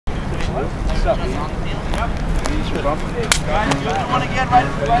What's up, man? Guys, do the one again, right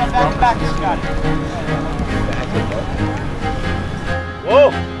on back, Scott.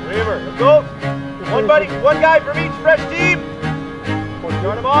 Whoa, Reaver, let's go. One guy from each fresh team.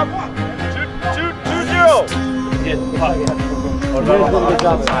 Turn him off. 2-0.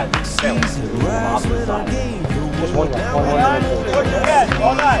 Just one guy. All right.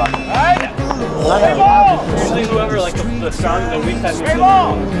 Usually whoever like the strong, the weak has Straight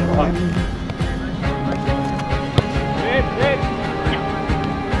ball.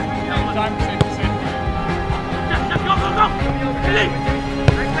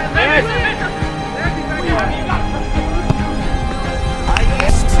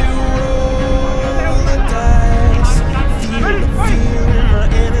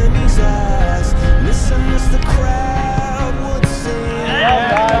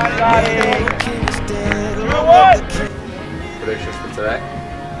 Predictions for today.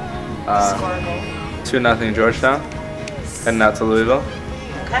 2-0 Georgetown. Heading out to Louisville.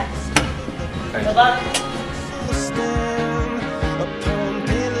 Okay. Thanks. Good luck.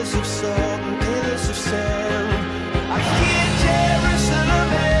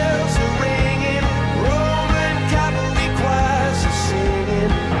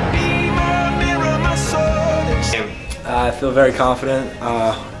 I feel very confident.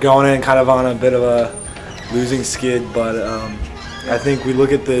 Going in kind of on a bit of a losing skid, but I think we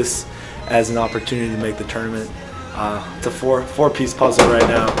look at this as an opportunity to make the tournament. It's a four-piece puzzle right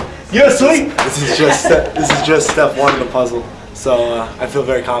now. You asleep? This is just step one of the puzzle. So I feel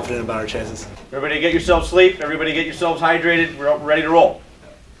very confident about our chances. Everybody get yourselves sleep. Everybody get yourselves hydrated. We're ready to roll.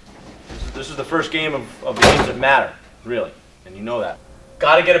 This is the first game of the games that matter, really, and you know that.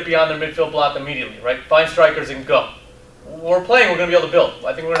 Got to get it beyond their midfield block immediately, right? Find strikers and go. When we're playing, we're going to be able to build.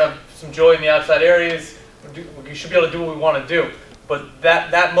 I think we're going to have some joy in the outside areas. We should be able to do what we want to do. But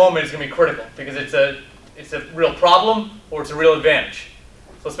that moment is going to be critical because it's a real problem or it's a real advantage.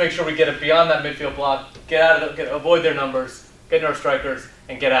 So let's make sure we get it beyond that midfield block, get out of avoid their numbers, get into our strikers,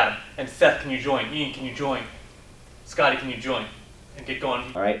 and get at them. And Seth, can you join? Ian, can you join? Scotty, can you join? And get going.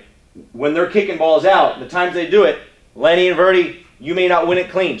 All right. When they're kicking balls out, the times they do it, Lenny and Verdi, you may not win it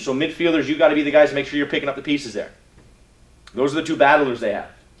clean. So midfielders, you got to be the guys to make sure you're picking up the pieces there. Those are the two battlers they have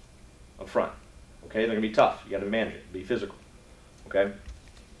up front. Okay, they're going to be tough. You got to manage it, be physical. Okay.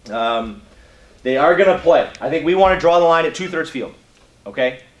 They are going to play. I think we want to draw the line at 2/3 field.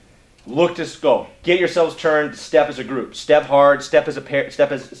 Okay. Look to go. Get yourselves turned. Step as a group. Step hard. Step as a pair.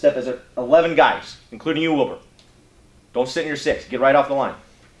 Step as 11 guys, including you, Wilbur. Don't sit in your 6. Get right off the line.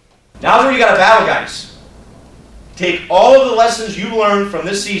 Now's where you got to battle, guys. Take all of the lessons you learned from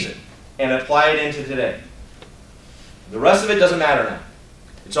this season and apply it into today. The rest of it doesn't matter now.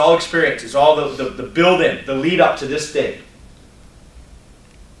 It's all experience. It's all the build-in, the lead-up to this day.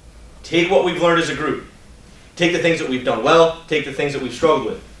 Take what we've learned as a group. Take the things that we've done well, take the things that we've struggled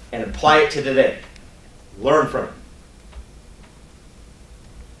with, and apply it to today. Learn from it.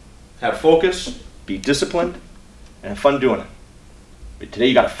 Have focus, be disciplined, and have fun doing it. But today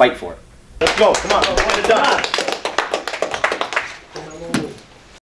you got to fight for it. Let's go. Come on. Let's get it done.